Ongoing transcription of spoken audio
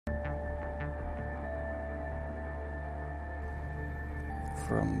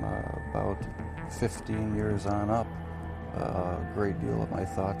from about 15 years on up, a great deal of my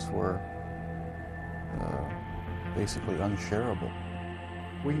thoughts were basically unshareable.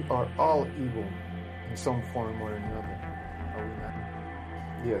 We are all evil in some form or another, are we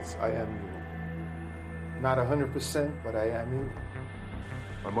not? Yes, I am evil. Not 100%, but I am evil.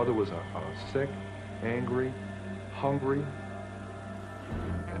 My mother was a sick, angry, hungry,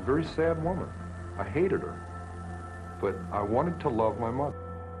 and very sad woman. I hated her, but I wanted to love my mother.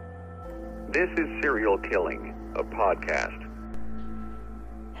 This is Serial Killing, a podcast.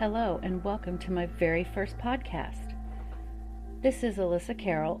 Hello, and welcome to my very first podcast. This is Alyssa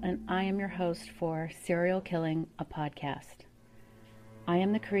Carroll, and I am your host for Serial Killing, a podcast. I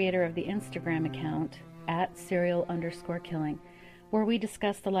am the creator of the Instagram account at serial_killing, where we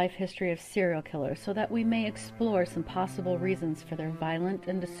discuss the life history of serial killers so that we may explore some possible reasons for their violent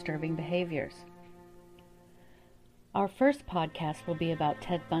and disturbing behaviors. Our first podcast will be about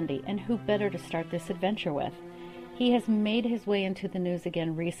Ted Bundy, and who better to start this adventure with? He has made his way into the news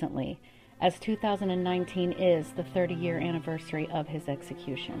again recently, as 2019 is the 30-year anniversary of his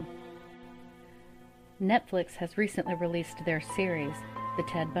execution. Netflix has recently released their series, The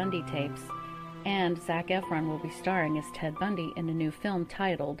Ted Bundy Tapes, and Zac Efron will be starring as Ted Bundy in a new film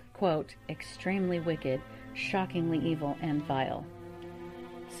titled, quote, "Extremely Wicked, Shockingly Evil, and Vile."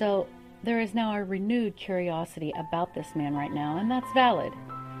 So, there is now a renewed curiosity about this man right now, and that's valid.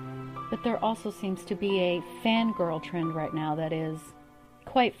 But there also seems to be a fangirl trend right now that is,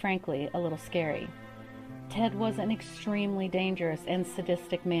 quite frankly, a little scary. Ted was an extremely dangerous and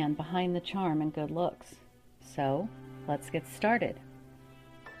sadistic man behind the charm and good looks. So, let's get started.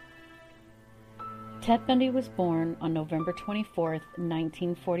 Ted Bundy was born on November 24th,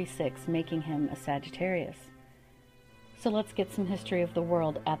 1946, making him a Sagittarius. So let's get some history of the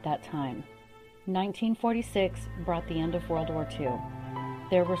world at that time. 1946 brought the end of World War II.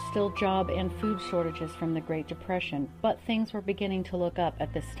 There were still job and food shortages from the Great Depression, but things were beginning to look up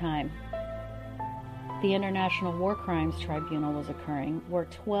at this time. The International War Crimes Tribunal was occurring, where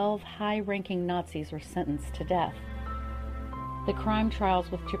 12 high-ranking Nazis were sentenced to death. The crime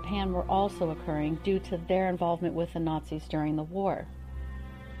trials with Japan were also occurring due to their involvement with the Nazis during the war.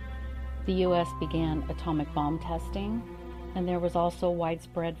 The U.S. began atomic bomb testing, and there was also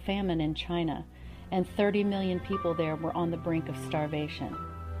widespread famine in China, and 30 million people there were on the brink of starvation.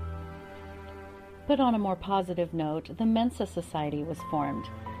 But on a more positive note, the Mensa Society was formed,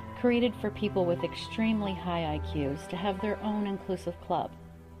 created for people with extremely high IQs to have their own inclusive club.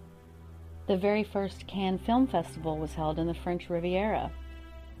 The very first Cannes Film Festival was held in the French Riviera.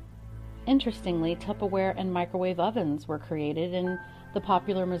 Interestingly, Tupperware and microwave ovens were created, and the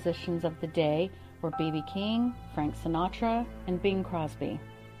popular musicians of the day were B.B. King, Frank Sinatra, and Bing Crosby.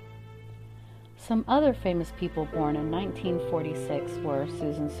 Some other famous people born in 1946 were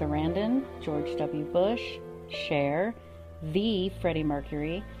Susan Sarandon, George W. Bush, Cher, the Freddie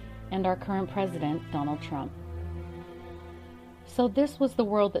Mercury, and our current president, Donald Trump. So this was the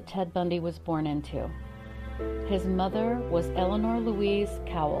world that Ted Bundy was born into. His mother was Eleanor Louise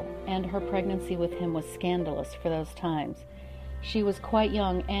Cowell, and her pregnancy with him was scandalous for those times. She was quite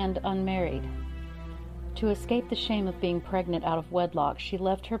young and unmarried. To escape the shame of being pregnant out of wedlock, she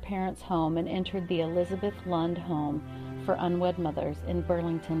left her parents' home and entered the Elizabeth Lund Home for Unwed Mothers in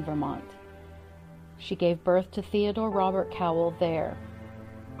Burlington, Vermont. She gave birth to Theodore Robert Cowell there.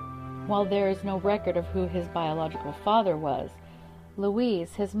 While there is no record of who his biological father was,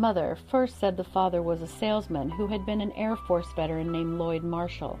 Louise, his mother, first said the father was a salesman who had been an Air Force veteran named Lloyd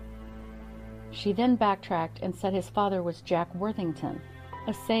Marshall. She then backtracked and said his father was Jack Worthington,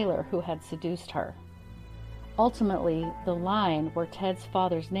 a sailor who had seduced her. Ultimately, the line where Ted's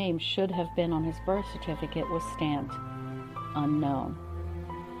father's name should have been on his birth certificate was stamped unknown.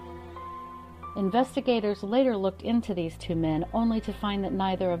 Investigators later looked into these two men only to find that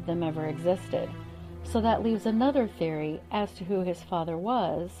neither of them ever existed. So that leaves another theory as to who his father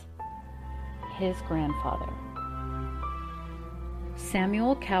was: his grandfather.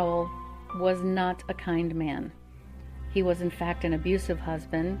 Samuel Cowell was not a kind man. He was in fact an abusive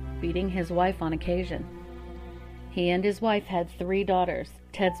husband, beating his wife on occasion. He and his wife had 3 daughters,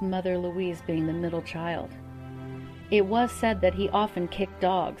 Ted's mother Louise being the middle child. It was said that he often kicked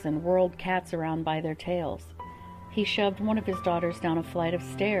dogs and whirled cats around by their tails. He shoved one of his daughters down a flight of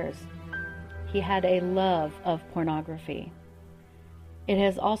stairs. He had a love of pornography. It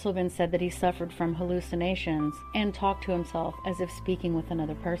has also been said that he suffered from hallucinations and talked to himself as if speaking with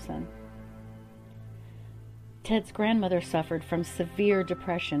another person. Ted's grandmother suffered from severe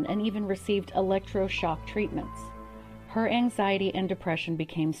depression and even received electroshock treatments. Her anxiety and depression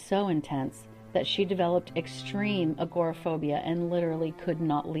became so intense that she developed extreme agoraphobia and literally could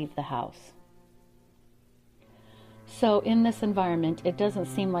not leave the house. So in this environment, it doesn't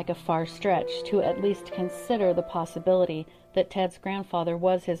seem like a far stretch to at least consider the possibility that Ted's grandfather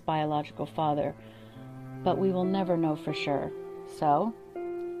was his biological father, but we will never know for sure. So,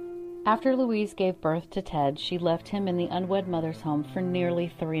 after Louise gave birth to Ted, she left him in the unwed mother's home for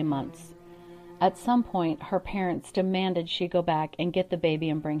nearly 3 months. At some point, her parents demanded she go back and get the baby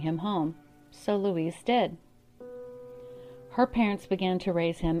and bring him home, so Louise did. Her parents began to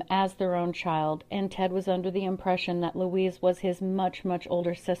raise him as their own child, and Ted was under the impression that Louise was his much, much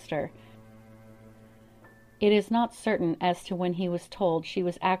older sister. It is not certain as to when he was told she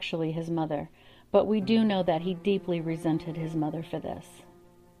was actually his mother, but we do know that he deeply resented his mother for this.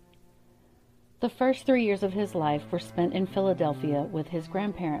 The first 3 years of his life were spent in Philadelphia with his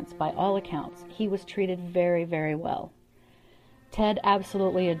grandparents. By all accounts, he was treated very, very well. Ted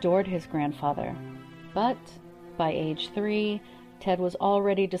absolutely adored his grandfather, but by age 3, Ted was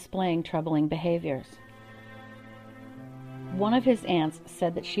already displaying troubling behaviors. One of his aunts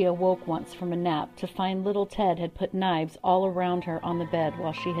said that she awoke once from a nap to find little Ted had put knives all around her on the bed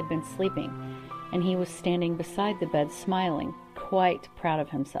while she had been sleeping, and he was standing beside the bed smiling, quite proud of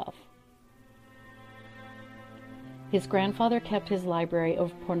himself. His grandfather kept his library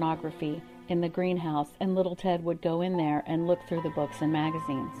of pornography in the greenhouse, and little Ted would go in there and look through the books and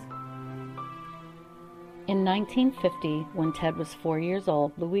magazines. In 1950, when Ted was 4 years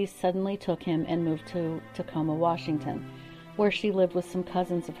old, Louise suddenly took him and moved to Tacoma, Washington, where she lived with some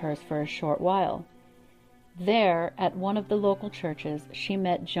cousins of hers for a short while. There, at one of the local churches, she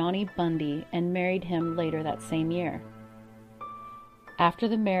met Johnny Bundy and married him later that same year. After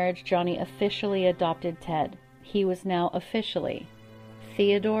the marriage, Johnny officially adopted Ted. He was now officially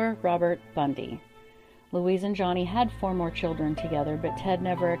Theodore Robert Bundy. Louise and Johnny had 4 more children together, but Ted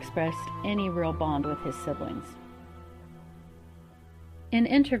never expressed any real bond with his siblings. In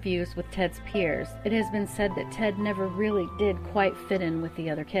interviews with Ted's peers, it has been said that Ted never really did quite fit in with the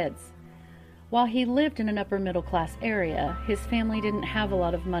other kids. While he lived in an upper middle class area, his family didn't have a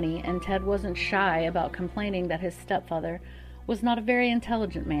lot of money, and Ted wasn't shy about complaining that his stepfather was not a very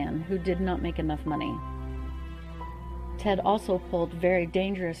intelligent man who did not make enough money. Ted also pulled very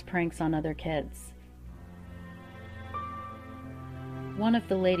dangerous pranks on other kids. One of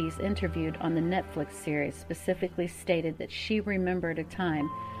the ladies interviewed on the Netflix series specifically stated that she remembered a time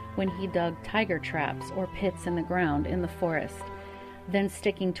when he dug tiger traps or pits in the ground in the forest, then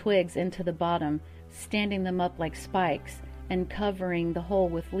sticking twigs into the bottom, standing them up like spikes, and covering the hole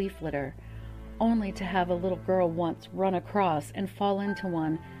with leaf litter, only to have a little girl once run across and fall into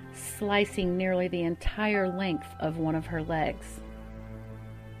one, slicing nearly the entire length of one of her legs.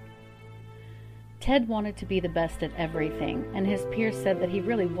 Ted wanted to be the best at everything, and his peers said that he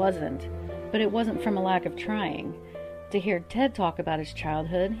really wasn't, but it wasn't from a lack of trying. To hear Ted talk about his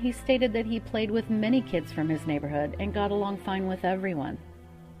childhood, he stated that he played with many kids from his neighborhood and got along fine with everyone.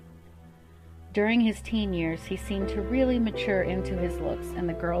 During his teen years, he seemed to really mature into his looks, and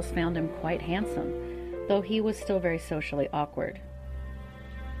the girls found him quite handsome, though he was still very socially awkward.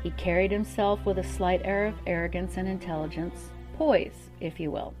 He carried himself with a slight air of arrogance and intelligence, poise, if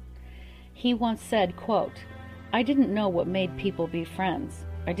you will. He once said, quote, "I didn't know what made people be friends.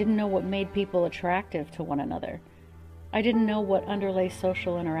 I didn't know what made people attractive to one another. I didn't know what underlay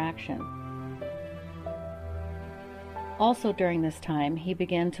social interaction." Also during this time, he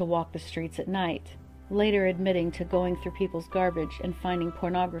began to walk the streets at night, later admitting to going through people's garbage and finding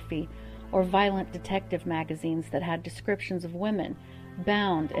pornography or violent detective magazines that had descriptions of women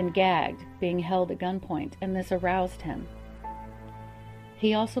bound and gagged, being held at gunpoint, and this aroused him.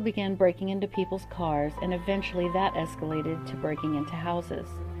 He also began breaking into people's cars, and eventually that escalated to breaking into houses.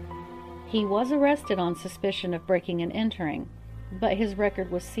 He was arrested on suspicion of breaking and entering, but his record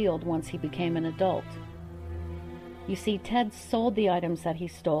was sealed once he became an adult. You see, Ted sold the items that he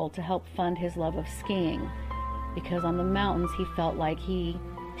stole to help fund his love of skiing, because on the mountains he felt like he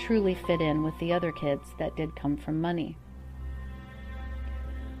truly fit in with the other kids that did come from money.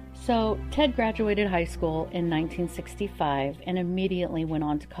 So, Ted graduated high school in 1965 and immediately went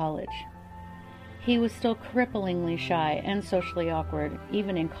on to college. He was still cripplingly shy and socially awkward,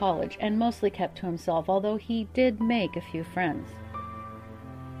 even in college, and mostly kept to himself, although he did make a few friends.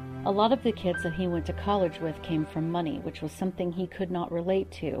 A lot of the kids that he went to college with came from money, which was something he could not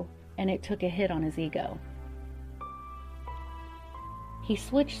relate to, and it took a hit on his ego. He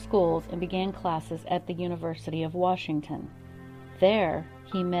switched schools and began classes at the University of Washington. There,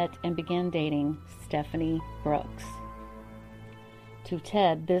 he met and began dating Stephanie Brooks. To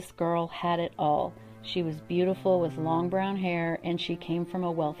Ted, this girl had it all. She was beautiful with long brown hair, and she came from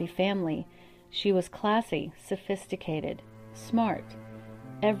a wealthy family, She was classy, sophisticated, smart,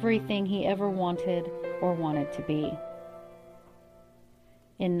 everything he ever wanted or wanted to be.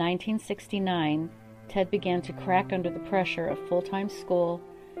 In 1969, Ted began to crack under the pressure of full-time school,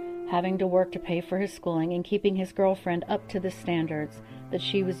 having to work to pay for his schooling and keeping his girlfriend up to the standards that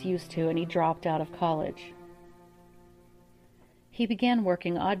she was used to, and he dropped out of college. He began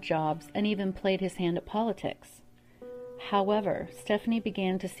working odd jobs and even played his hand at politics. However, Stephanie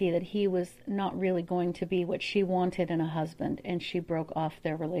began to see that he was not really going to be what she wanted in a husband, and she broke off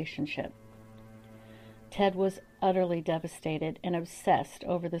their relationship. Ted was utterly devastated and obsessed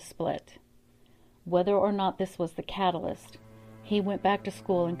over the split. Whether or not this was the catalyst, he went back to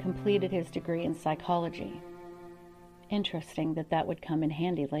school and completed his degree in psychology. Interesting that that would come in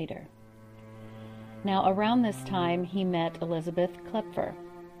handy later. Now, around this time, he met Elizabeth Klepfer,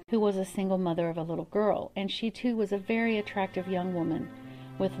 who was a single mother of a little girl, and she too was a very attractive young woman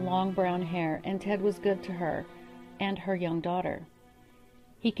with long brown hair, and Ted was good to her and her young daughter.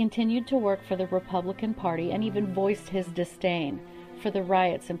 He continued to work for the Republican Party and even voiced his disdain for the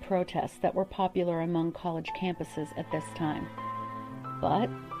riots and protests that were popular among college campuses at this time. But,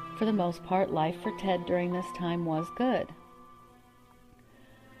 for the most part, life for Ted during this time was good.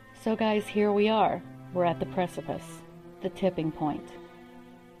 So guys, here we are. We're at the precipice, the tipping point.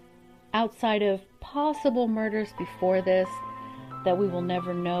 Outside of possible murders before this that we will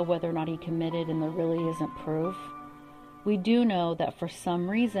never know whether or not he committed and there really isn't proof, we do know that for some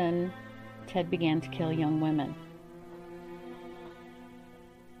reason, Ted began to kill young women.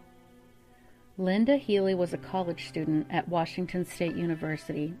 Linda Healy was a college student at Washington State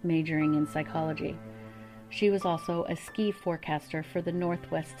University, majoring in psychology. She was also a ski forecaster for the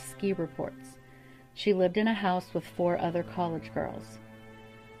Northwest Ski Reports. She lived in a house with 4 other college girls.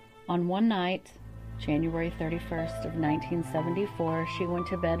 On one night, January 31st of 1974, she went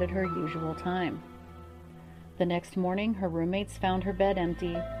to bed at her usual time. The next morning, her roommates found her bed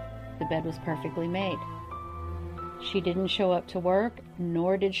empty. The bed was perfectly made. She didn't show up to work,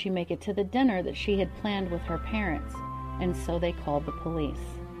 nor did she make it to the dinner that she had planned with her parents, and so they called the police.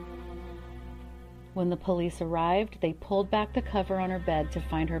 When the police arrived, they pulled back the cover on her bed to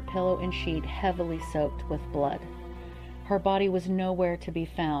find her pillow and sheet heavily soaked with blood. Her body was nowhere to be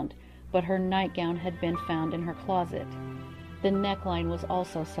found, but her nightgown had been found in her closet. The neckline was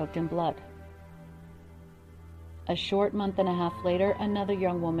also soaked in blood. A short month and a half later, another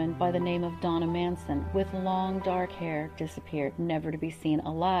young woman by the name of Donna Manson, with long dark hair, disappeared, never to be seen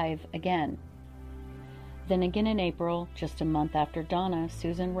alive again. Then again in April, just a month after Donna,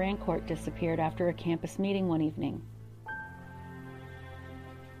 Susan Rancourt disappeared after a campus meeting one evening.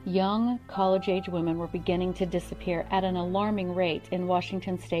 Young, college-age women were beginning to disappear at an alarming rate in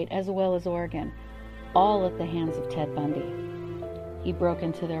Washington State as well as Oregon, all at the hands of Ted Bundy. He broke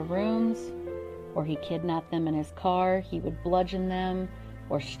into their rooms, or he kidnapped them in his car. He would bludgeon them,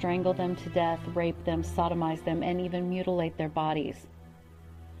 or strangle them to death, rape them, sodomize them, and even mutilate their bodies.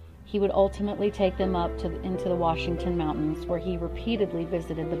 He would ultimately take them up into the Washington Mountains, where he repeatedly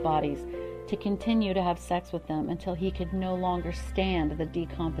visited the bodies to continue to have sex with them until he could no longer stand the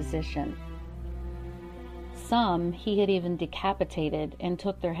decomposition. Some he had even decapitated and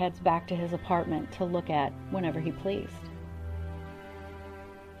took their heads back to his apartment to look at whenever he pleased.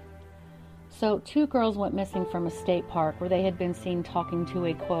 So 2 girls went missing from a state park where they had been seen talking to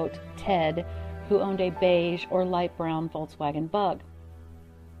a, quote, Ted, who owned a beige or light brown Volkswagen Bug.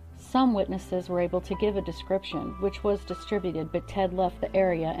 Some witnesses were able to give a description, which was distributed, but Ted left the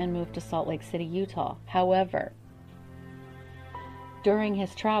area and moved to Salt Lake City, Utah. However, during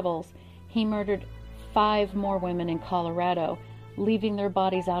his travels, he murdered 5 more women in Colorado, leaving their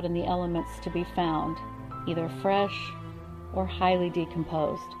bodies out in the elements to be found, either fresh or highly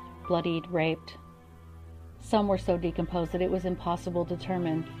decomposed, bloodied, raped. Some were so decomposed that it was impossible to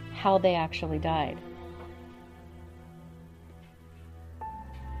determine how they actually died.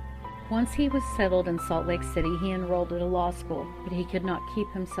 Once he was settled in Salt Lake City, he enrolled at a law school, but he could not keep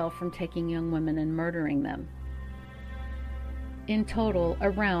himself from taking young women and murdering them. In total,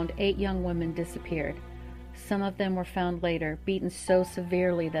 around 8 young women disappeared. Some of them were found later, beaten so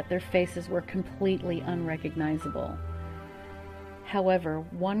severely that their faces were completely unrecognizable. However,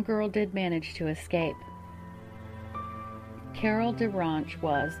 one girl did manage to escape. Carol DeRanch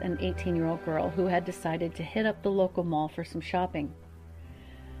was an 18-year-old girl who had decided to hit up the local mall for some shopping.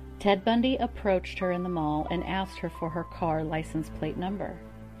 Ted Bundy approached her in the mall and asked her for her car license plate number.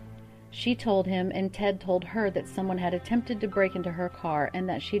 She told him, and Ted told her that someone had attempted to break into her car and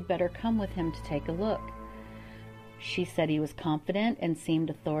that she'd better come with him to take a look. She said he was confident and seemed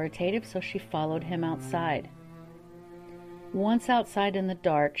authoritative, so she followed him outside. Once outside in the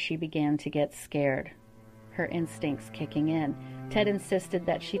dark, she began to get scared, her instincts kicking in. Ted insisted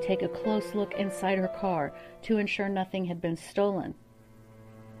that she take a close look inside her car to ensure nothing had been stolen.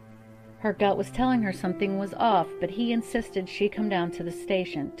 Her gut was telling her something was off, but he insisted she come down to the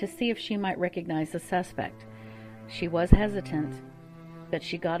station to see if she might recognize the suspect. She was hesitant, but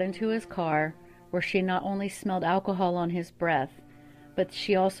she got into his car, where she not only smelled alcohol on his breath, but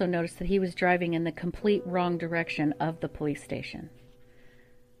she also noticed that he was driving in the complete wrong direction of the police station.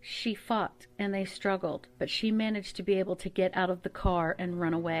 She fought, and they struggled, but she managed to be able to get out of the car and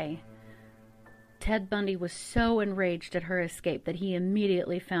run away. Ted Bundy was so enraged at her escape that he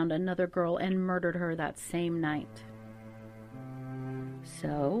immediately found another girl and murdered her that same night.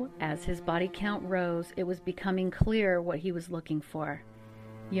 So, as his body count rose, it was becoming clear what he was looking for.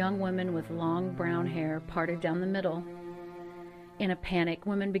 Young women with long brown hair parted down the middle. In a panic,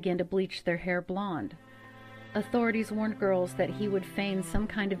 women began to bleach their hair blonde. Authorities warned girls that he would feign some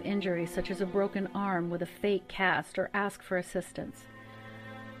kind of injury, such as a broken arm with a fake cast, or ask for assistance.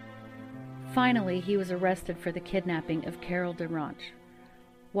 Finally, he was arrested for the kidnapping of Carol DeRanch.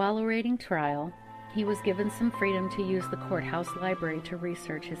 While awaiting trial, he was given some freedom to use the courthouse library to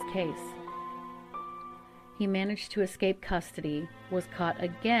research his case. He managed to escape custody, was caught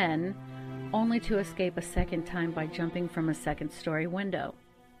again, only to escape a second time by jumping from a second-story window.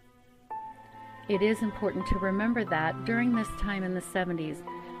 It is important to remember that during this time in the 70s,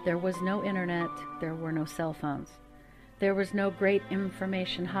 there was no internet, there were no cell phones. There was no great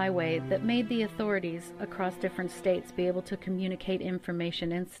information highway that made the authorities across different states be able to communicate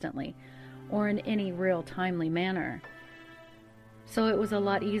information instantly or in any real timely manner. So it was a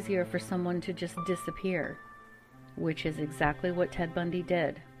lot easier for someone to just disappear, which is exactly what Ted Bundy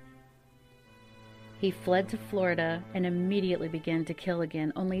did. He fled to Florida and immediately began to kill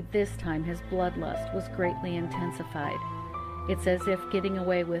again, only this time his bloodlust was greatly intensified. It's as if getting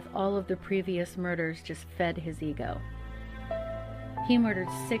away with all of the previous murders just fed his ego. He murdered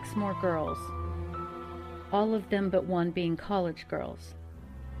 6 more girls, all of them but one being college girls.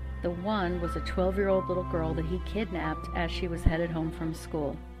 The one was a 12-year-old little girl that he kidnapped as she was headed home from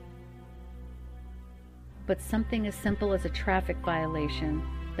school. But something as simple as a traffic violation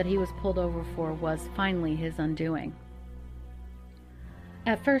that he was pulled over for was finally his undoing.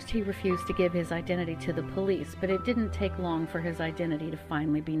 At first, he refused to give his identity to the police, but it didn't take long for his identity to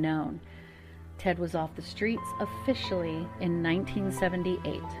finally be known. Ted was off the streets officially in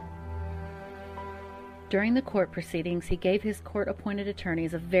 1978. During the court proceedings, he gave his court-appointed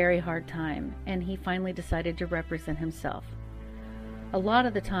attorneys a very hard time, and he finally decided to represent himself. A lot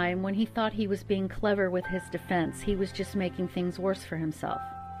of the time, when he thought he was being clever with his defense, he was just making things worse for himself.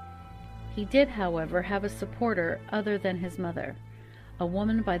 He did, however, have a supporter other than his mother, a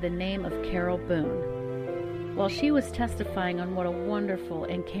woman by the name of Carol Boone. While she was testifying on what a wonderful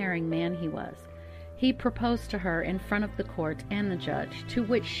and caring man he was, he proposed to her in front of the court and the judge, to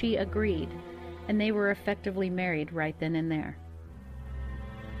which she agreed, and they were effectively married right then and there.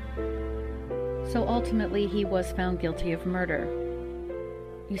 So ultimately, he was found guilty of murder.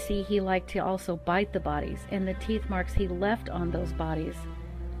 You see, he liked to also bite the bodies, and the teeth marks he left on those bodies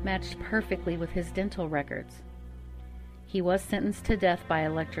matched perfectly with his dental records. He was sentenced to death by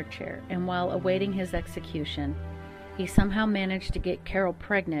electric chair, and while awaiting his execution, he somehow managed to get Carol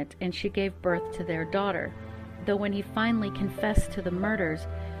pregnant, and she gave birth to their daughter. Though when he finally confessed to the murders,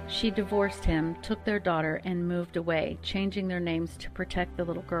 she divorced him, took their daughter, and moved away, changing their names to protect the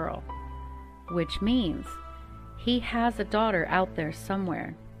little girl. Which means he has a daughter out there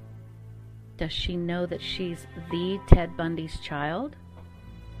somewhere. Does she know that she's the Ted Bundy's child?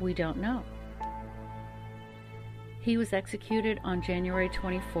 We don't know. He was executed on January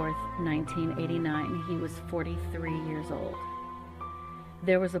 24th, 1989. He was 43 years old.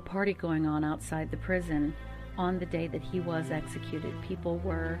 There was a party going on outside the prison on the day that he was executed. People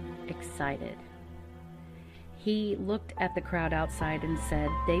were excited. He looked at the crowd outside and said,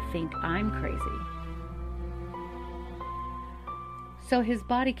 "They think I'm crazy." So his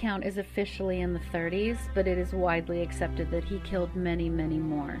body count is officially in the 30s, but it is widely accepted that he killed many, many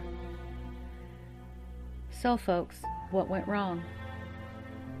more. So folks, what went wrong?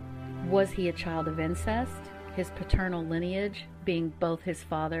 Was he a child of incest? His paternal lineage being both his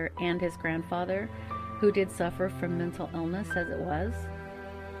father and his grandfather, who did suffer from mental illness as it was?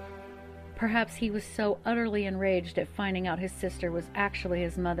 Perhaps he was so utterly enraged at finding out his sister was actually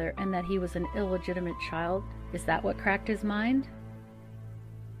his mother and that he was an illegitimate child. Is that what cracked his mind?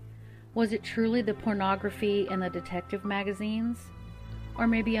 Was it truly the pornography and the detective magazines? Or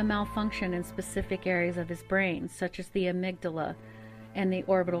maybe a malfunction in specific areas of his brain, such as the amygdala and the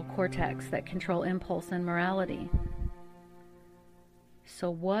orbital cortex that control impulse and morality? So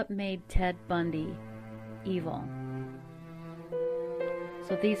what made Ted Bundy evil?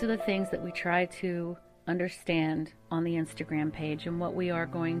 So these are the things that we try to understand on the Instagram page and what we are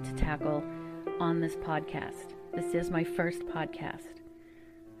going to tackle on this podcast. This is my first podcast.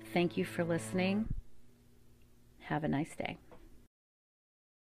 Thank you for listening. Have a nice day.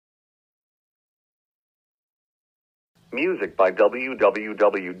 Music by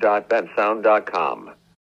www.bensound.com.